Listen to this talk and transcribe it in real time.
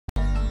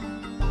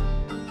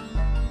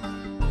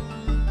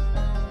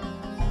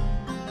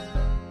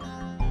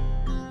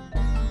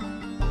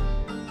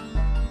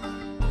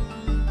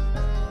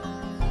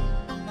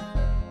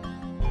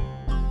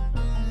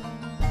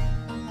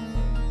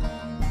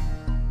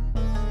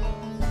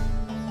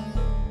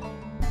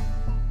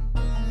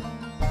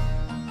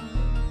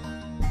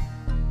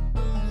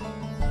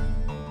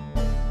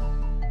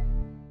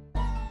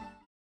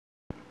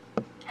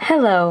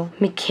Hello,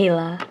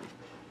 Michaela.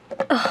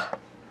 Ugh.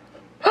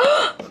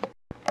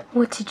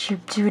 What did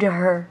you do to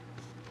her?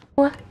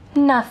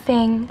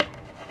 Nothing.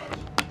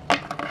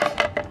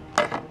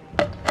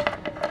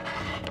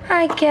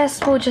 I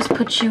guess we'll just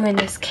put you in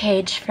this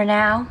cage for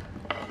now.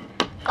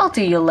 I'll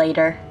do you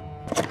later.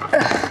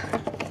 Ugh.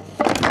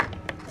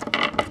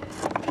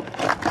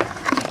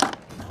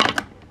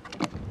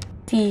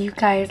 See you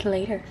guys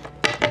later.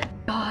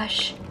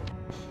 Gosh.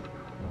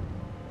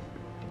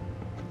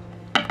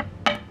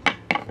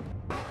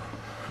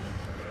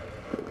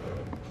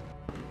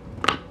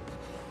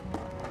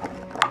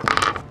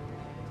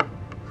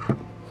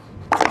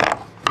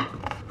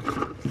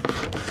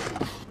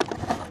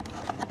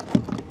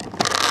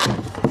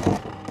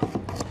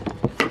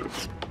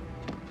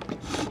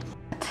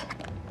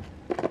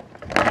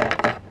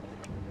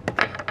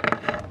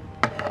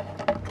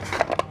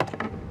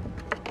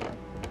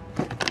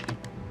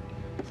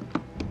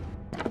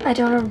 I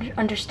don't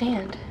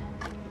understand.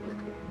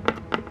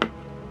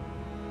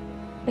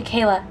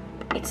 Michaela,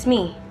 it's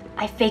me.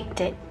 I faked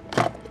it.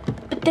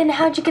 But then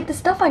how'd you get the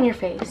stuff on your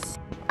face?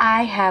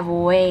 I have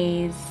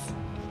ways.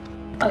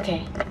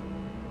 Okay,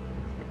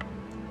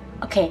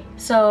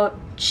 so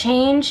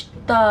change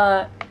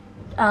the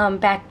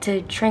back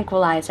to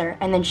tranquilizer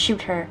and then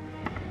shoot her.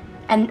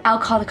 And I'll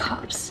call the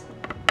cops.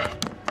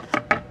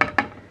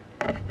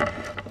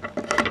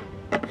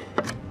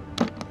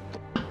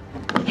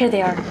 Here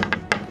they are.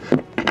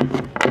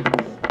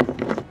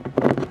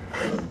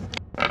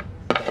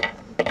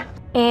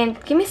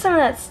 And give me some of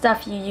that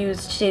stuff you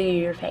used to do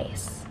your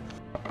face.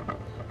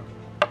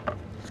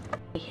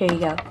 Here you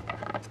go.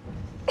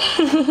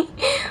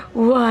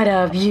 What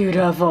a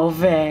beautiful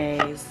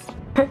face.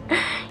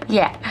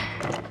 Yeah.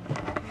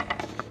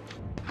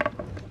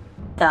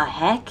 The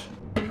heck?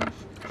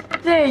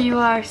 There you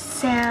are,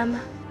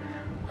 Sam.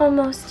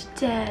 Almost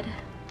dead.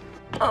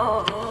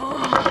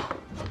 Oh.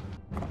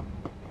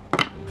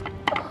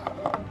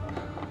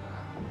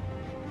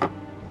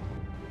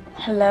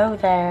 Hello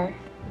there.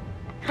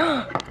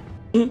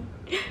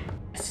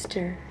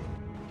 Sister.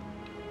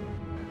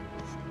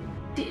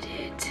 Did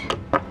it.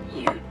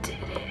 You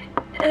did it.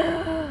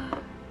 Ugh.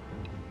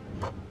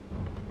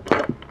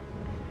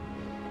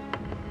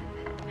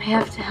 I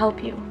have to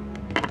help you.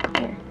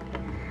 Here.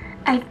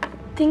 I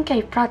think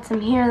I brought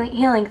some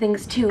healing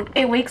things too.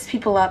 It wakes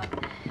people up,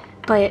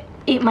 but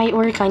it might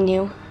work on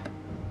you.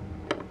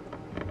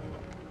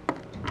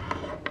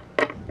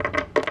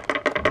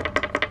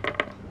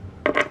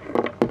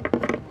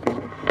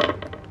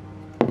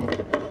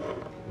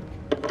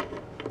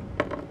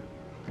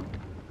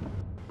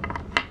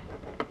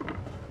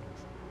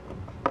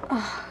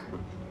 Oh,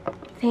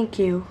 thank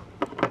you.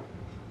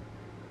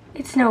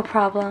 It's no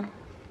problem.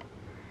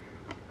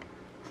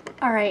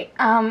 Alright,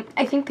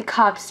 I think the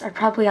cops are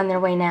probably on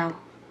their way now.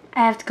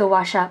 I have to go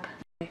wash up.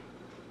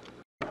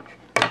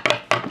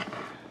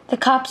 The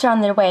cops are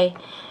on their way.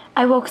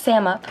 I woke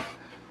Sam up.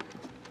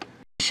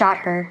 Shot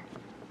her.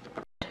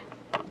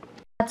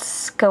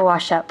 Let's go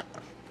wash up.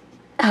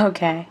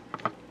 Okay.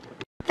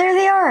 There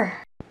they are!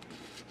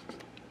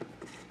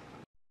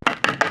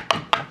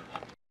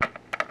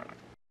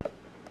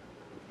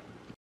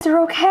 They're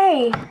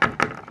okay.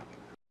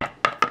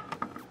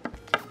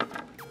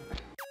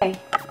 Okay.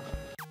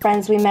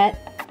 Friends we met,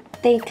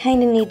 they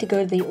kinda need to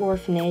go to the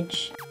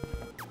orphanage.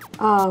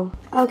 Oh,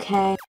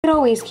 okay. I could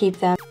always keep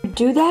them.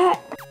 Do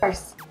that? Of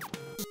course.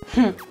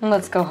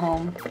 Let's go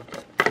home.